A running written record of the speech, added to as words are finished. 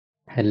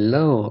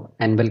Hello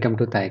and welcome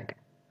to TAIK.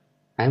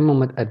 I'm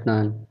Mohammed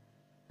Adnan,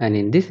 and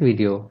in this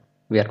video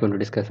we are going to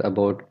discuss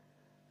about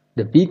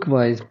the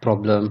weekwise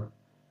problem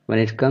when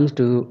it comes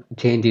to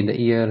change in the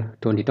year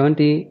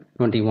 2020,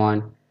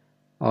 21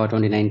 or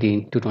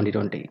 2019 to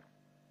 2020.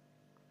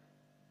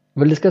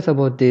 We'll discuss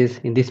about this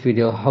in this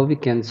video how we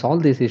can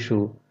solve this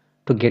issue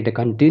to get a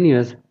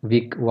continuous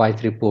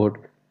weekwise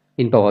report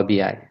in Power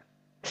BI.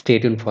 Stay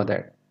tuned for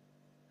that.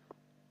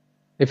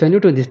 If you're new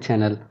to this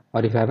channel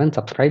or if you haven't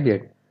subscribed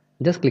yet,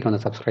 just click on the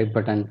subscribe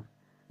button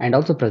and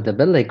also press the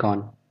bell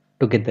icon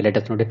to get the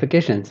latest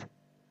notifications.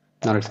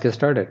 Now let's get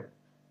started.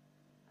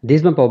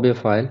 This is my PowerBI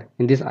file.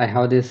 In this I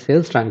have these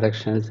sales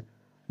transactions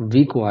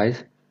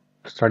week-wise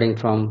starting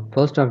from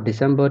 1st of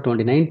December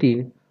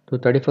 2019 to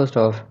 31st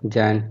of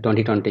Jan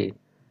 2020.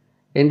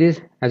 In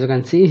this, as you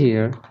can see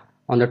here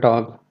on the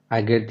top,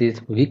 I get these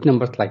week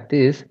numbers like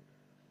this,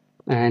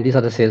 and these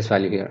are the sales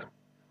value here.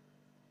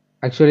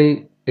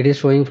 Actually, it is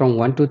showing from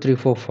 1, 2, 3,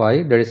 4,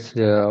 5. That is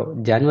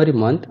January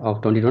month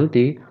of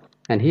 2020,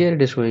 and here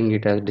it is showing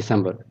it as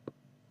December.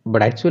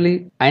 But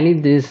actually, I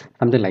need this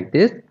something like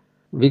this.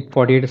 Week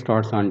 48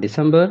 starts on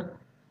December.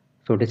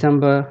 So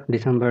December,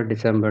 December,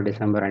 December,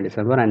 December, and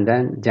December, and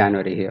then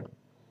January here.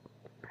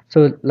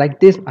 So like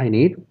this I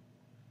need.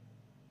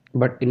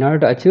 But in order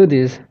to achieve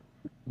this,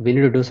 we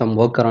need to do some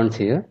workarounds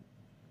here.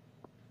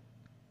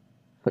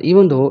 So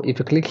even though if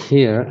you click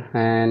here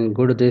and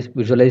go to this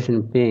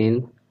visualization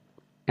pane,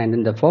 and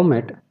in the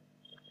format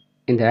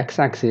in the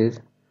x-axis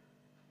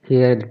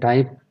here the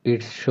type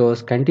it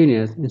shows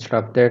continuous.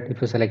 Instead of that,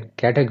 if you select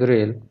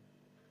categorical,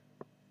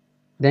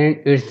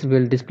 then it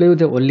will display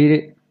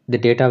only the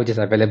data which is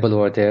available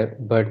over there.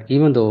 But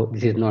even though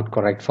this is not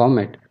correct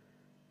format,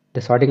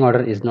 the sorting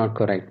order is not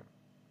correct.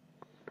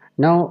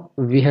 Now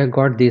we have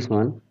got this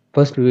one.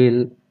 First we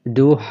will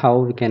do how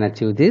we can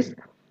achieve this,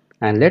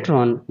 and later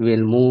on we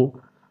will move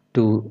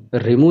to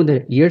remove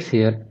the years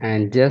here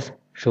and just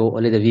show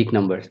only the week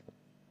numbers.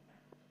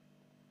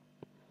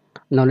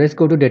 Now let's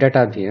go to data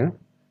tab here.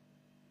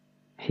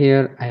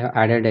 Here I have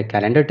added a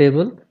calendar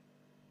table.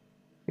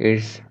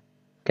 It's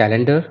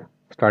calendar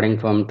starting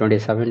from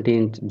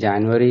 2017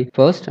 January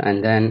 1st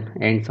and then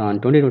ends on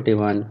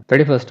 2021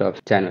 31st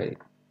of January.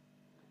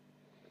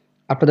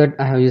 After that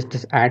I have used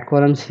this add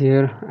columns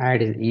here.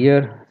 Add is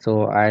year,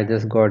 so I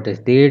just got this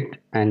date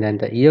and then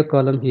the year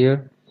column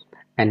here,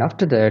 and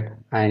after that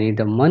I need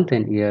the month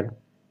and year,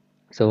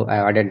 so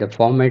I added the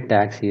format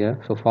tags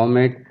here. So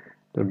format,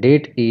 so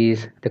date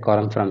is the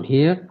column from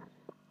here,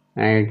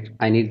 and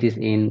I need this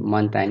in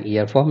month and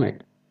year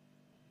format.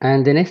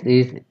 And the next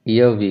is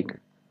year week.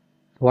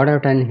 What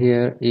I've done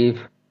here, if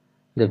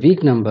the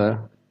week number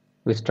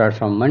which start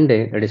from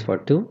Monday, that is for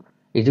 2,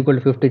 is equal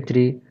to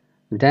 53,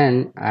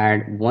 then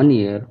add 1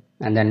 year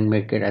and then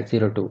make it as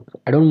 02.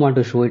 I don't want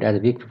to show it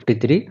as week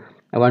 53,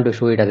 I want to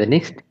show it as the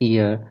next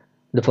year,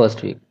 the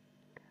first week.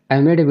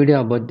 I made a video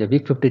about the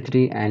week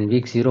 53 and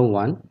week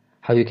 01,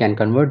 how you can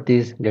convert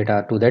this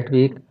data to that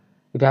week.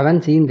 If you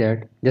haven't seen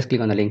that, just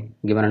click on the link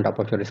given on top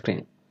of your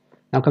screen.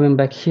 Now coming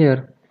back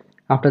here,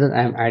 after that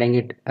I am adding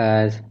it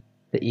as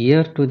the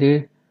year to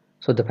the,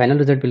 so the final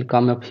result will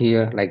come up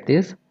here like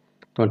this.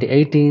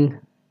 2018,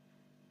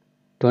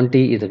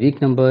 20 is the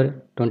week number,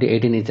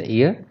 2018 is the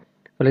year.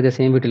 So like the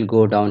same it will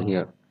go down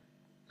here.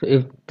 So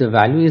if the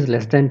value is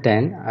less than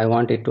 10, I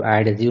want it to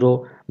add a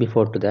 0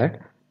 before to that.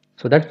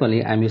 So that's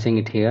only I'm using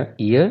it here,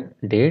 year,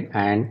 date,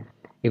 and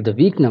if the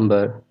week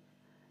number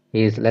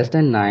is less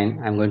than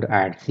 9, I'm going to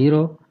add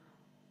 0,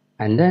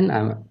 and then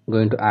I'm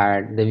going to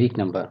add the week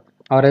number,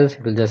 or else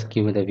it will just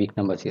give me the week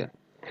numbers here.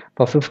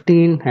 For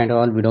 15 and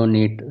all, we don't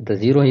need the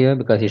 0 here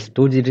because it's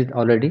 2 digits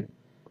already.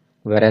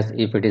 Whereas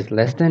if it is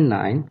less than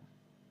 9,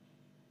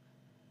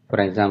 for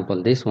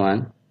example this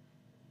one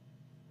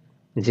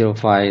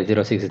 05,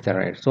 06 is the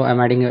right, so I'm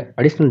adding an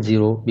additional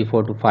 0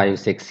 before to 5,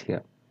 6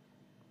 here.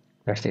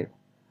 That's it.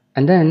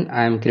 And then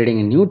I'm creating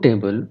a new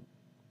table,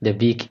 the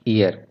week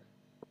year.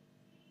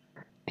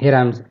 Here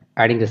I'm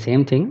adding the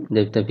same thing.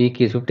 The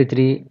week is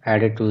 53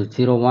 added to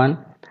 01,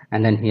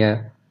 and then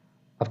here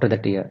after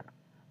that year.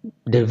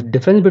 The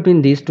difference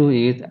between these two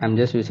is I'm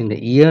just using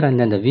the year and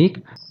then the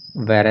week,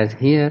 whereas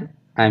here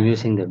I'm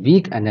using the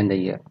week and then the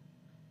year.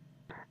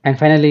 And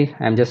finally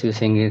I'm just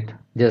using it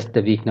just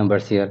the week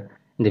numbers here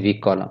in the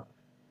week column.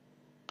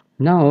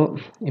 Now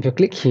if you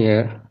click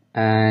here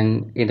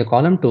and in the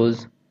column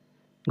tools,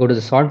 go to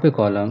the sort by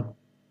column,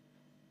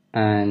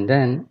 and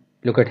then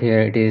look at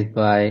here, it is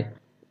by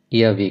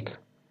year week.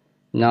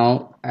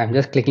 Now I'm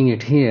just clicking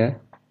it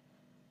here.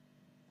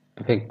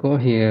 If I go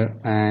here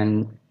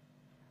and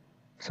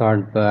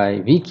sort by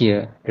week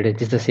year, it is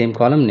just the same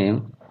column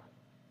name.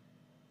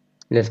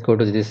 Let's go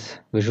to this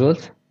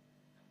visuals.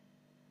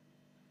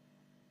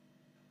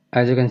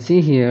 As you can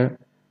see here,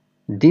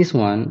 this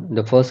one,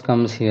 the first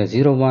comes here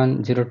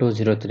 01, 02,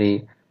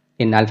 03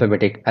 in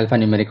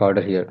alphanumeric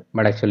order here,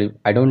 but actually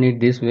I don't need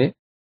this way.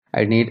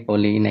 I need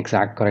only in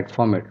exact correct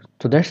format.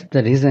 So that's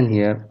the reason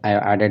here I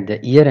added the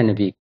year and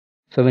week.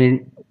 So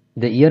when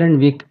the year and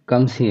week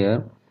comes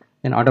here,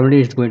 then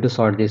automatically it's going to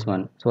sort this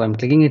one. So I'm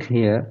clicking it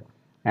here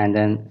and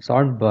then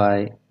sort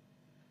by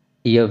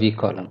year week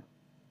column.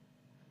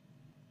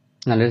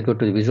 Now let's go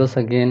to the visuals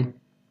again.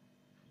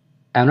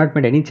 I have not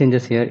made any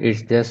changes here.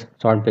 It's just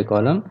sort by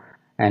column,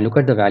 and look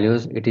at the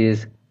values. It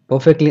is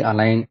perfectly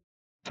aligned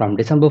from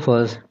December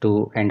 1st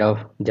to end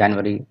of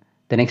January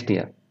the next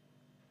year.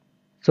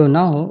 So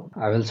now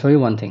I will show you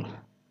one thing.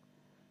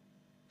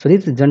 So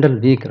this is general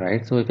week,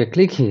 right? So if I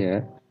click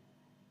here,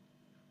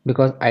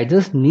 because I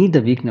just need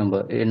the week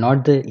number,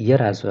 not the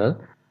year as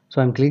well.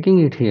 So I'm clicking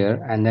it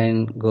here and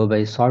then go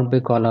by sort by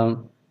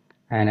column,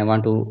 and I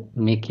want to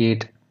make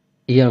it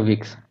year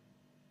weeks.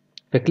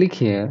 If I click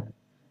here,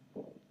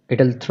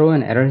 it'll throw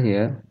an error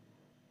here.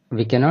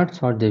 We cannot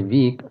sort the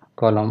week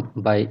column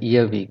by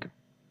year week.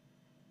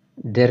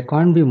 There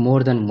can't be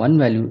more than one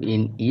value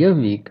in year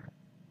week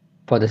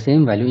for the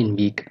same value in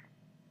week.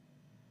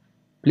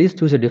 Please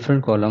choose a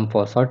different column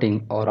for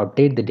sorting or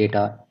update the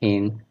data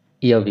in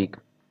year week.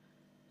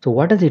 So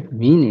what does it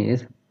mean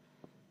is,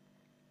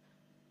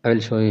 I will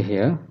show you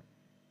here.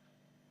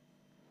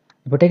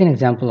 If I take an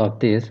example of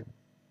this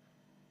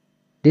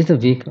is a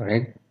week,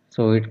 right?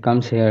 So it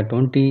comes here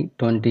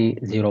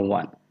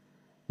 2020-01.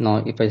 Now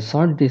if I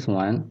sort this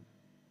one,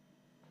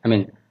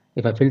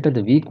 if I filter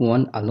the week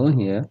 1 alone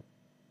here,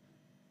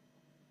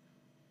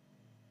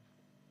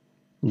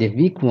 the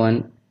week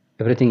 1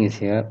 everything is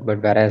here,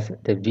 but whereas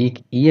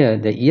the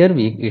year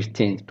week is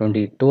changed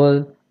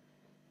 2012,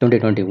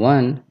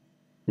 2021,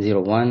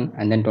 01,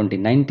 and then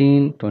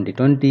 2019,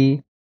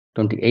 2020,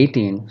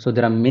 2018. So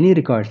there are many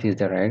records is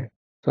there, right?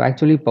 So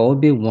actually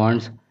PowerBI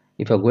wants,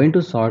 if you're going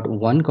to sort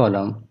one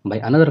column by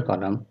another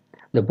column,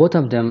 the both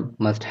of them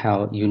must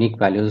have unique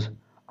values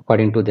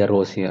according to their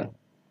rows here.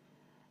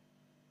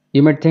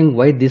 You might think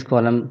why this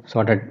column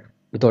sorted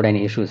without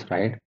any issues,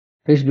 right?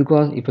 It's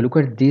because if you look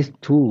at these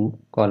two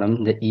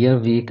columns, the year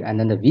week and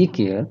then the week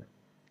year,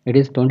 it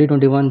is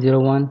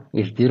 2021-01,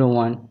 it's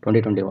 01,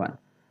 2021.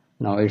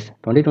 Now it's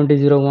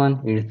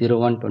 2020-01, it's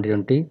 01,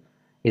 2020,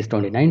 it's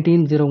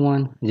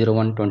 2019-01,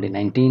 01,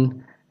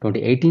 2019,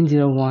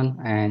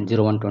 2018-01, and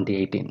 01,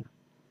 2018.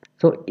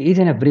 So each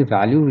and every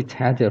value which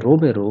has a row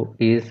by row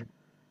is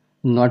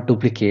not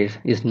duplicates,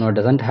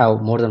 doesn't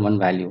have more than one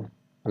value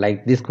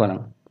like this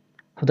column.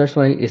 So that's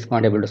why it's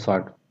not able to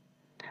sort.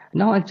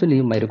 Now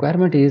actually my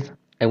requirement is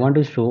I want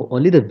to show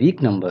only the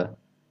week number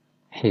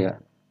here.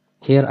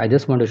 Here I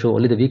just want to show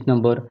only the week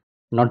number,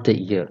 not the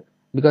year.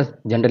 Because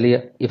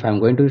generally if I'm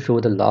going to show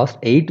the last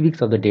 8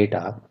 weeks of the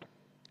data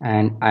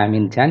and I am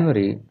in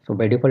January, so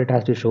by default it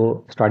has to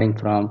show starting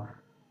from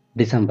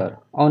December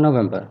or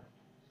November.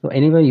 So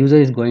anyway user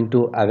is going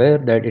to aware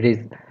that it is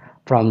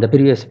from the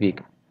previous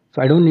week.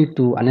 So I don't need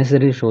to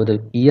unnecessarily show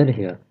the year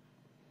here.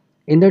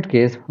 In that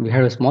case, we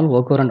have a small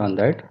workaround on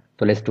that.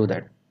 So let's do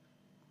that.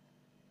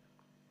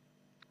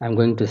 I'm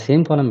going to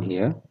same column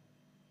here,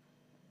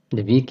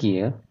 the week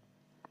year,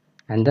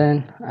 and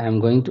then I'm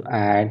going to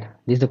add,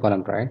 this is the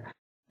column, right?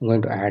 I'm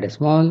going to add a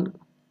small,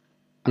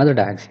 another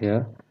DAX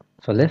here.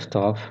 So left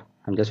of,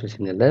 I'm just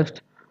switching the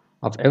left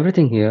of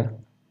everything here,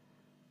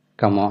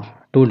 comma,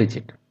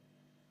 2-digit,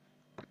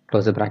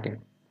 close the bracket.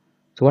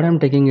 So what I'm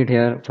taking it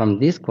here from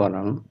this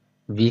column,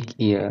 week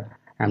year,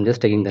 I'm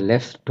just taking the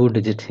left 2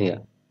 digits here.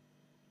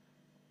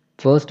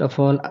 First of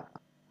all,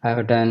 I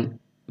have done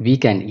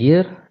week and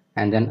year,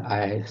 and then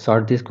I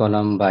sort this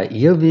column by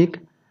year week,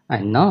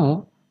 and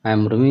now I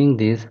am removing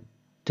this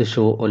to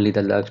show only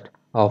the left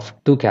of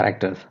 2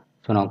 characters.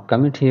 So now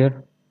commit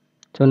here.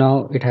 So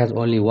now it has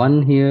only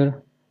one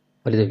here,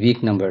 only the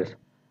week numbers.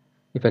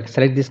 If I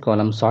select this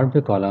column, sort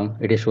by column,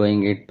 it is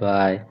showing it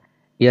by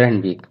year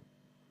and week.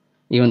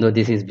 Even though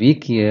this is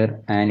week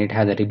year and it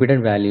has a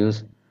repeated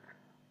values,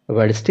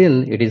 but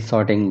still it is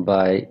sorting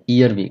by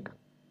year week.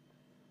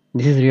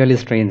 This is really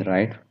strange,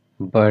 right?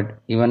 But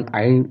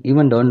I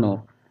even don't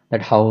know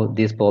that how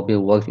this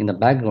PowerBI works in the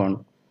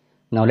background.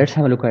 Now let's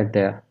have a look at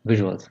the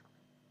visuals.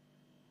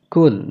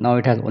 Cool, now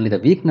it has only the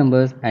week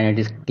numbers and it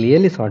is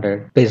clearly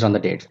sorted based on the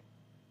dates,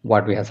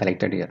 what we have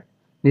selected here.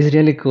 This is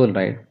really cool,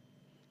 right?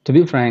 To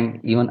be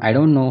frank, even I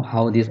don't know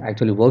how this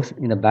actually works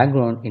in the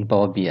background in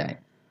PowerBI.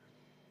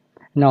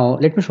 Now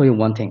let me show you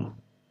one thing.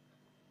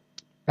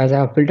 As I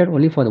have filtered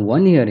only for the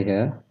 1 year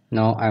here,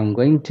 now I'm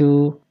going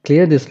to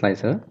clear this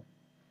slicer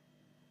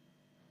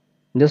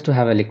just to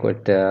have a look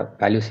at the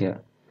values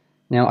here.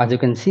 Now as you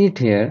can see it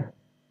here,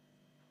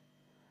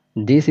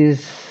 this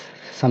is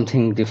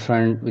something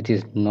different which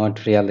is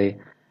not really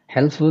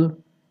helpful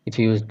if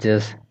you use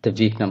just the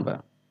week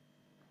number.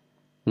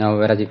 Now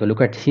whereas if you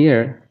look at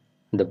here,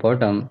 the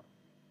bottom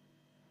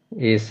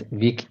is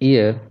week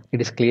year,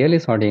 it is clearly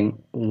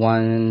sorting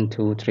 1,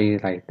 2, 3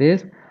 like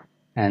this,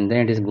 and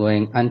then it is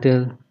going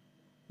until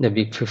the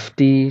week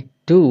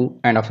 52,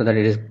 and after that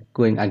it is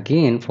going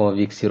again for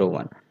week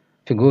 01.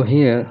 If you go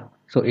here,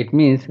 so it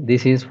means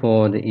this is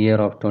for the year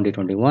of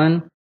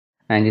 2021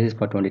 and this is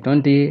for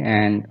 2020,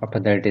 and after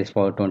that it is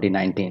for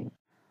 2019.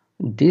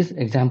 This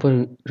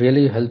example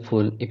really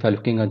helpful if you're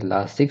looking at the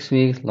last 6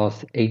 weeks,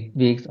 last 8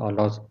 weeks, or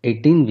last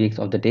 18 weeks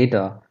of the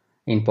data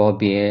in Power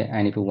BI,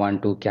 and if you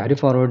want to carry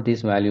forward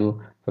this value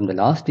from the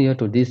last year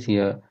to this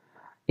year,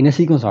 in a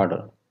sequence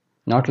order.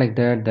 Not like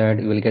that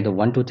you will get the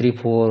 1, 2, 3,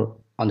 4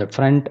 on the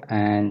front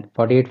and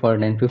 48,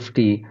 49,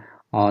 50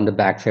 on the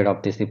back side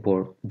of this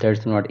report.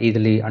 That's not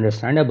easily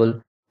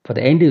understandable for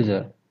the end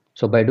user.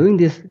 So by doing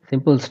these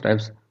simple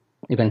steps,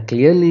 you can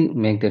clearly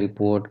make the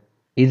report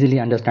easily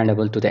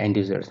understandable to the end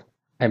users.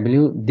 I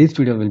believe this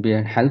video will be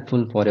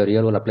helpful for your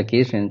real world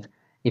applications.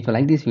 If you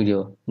like this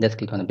video, just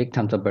click on the big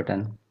thumbs up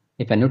button.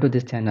 If you're new to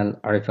this channel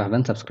or if you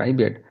haven't subscribed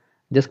yet,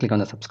 just click on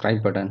the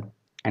subscribe button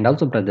and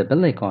also press the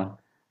bell icon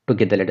to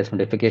get the latest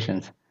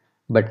notifications.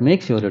 But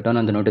make sure you turn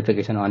on the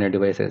notification on your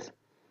devices.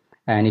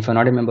 And if you're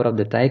not a member of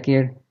the TAIK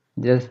yet,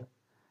 just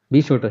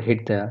be sure to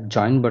hit the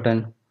join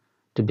button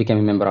to become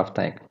a member of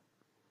TAIK.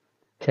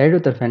 Share it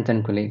with your friends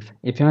and colleagues.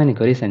 If you have any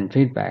queries and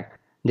feedback,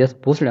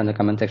 just post it on the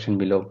comment section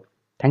below.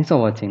 Thanks for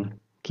watching.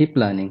 Keep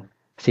learning.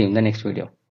 See you in the next video.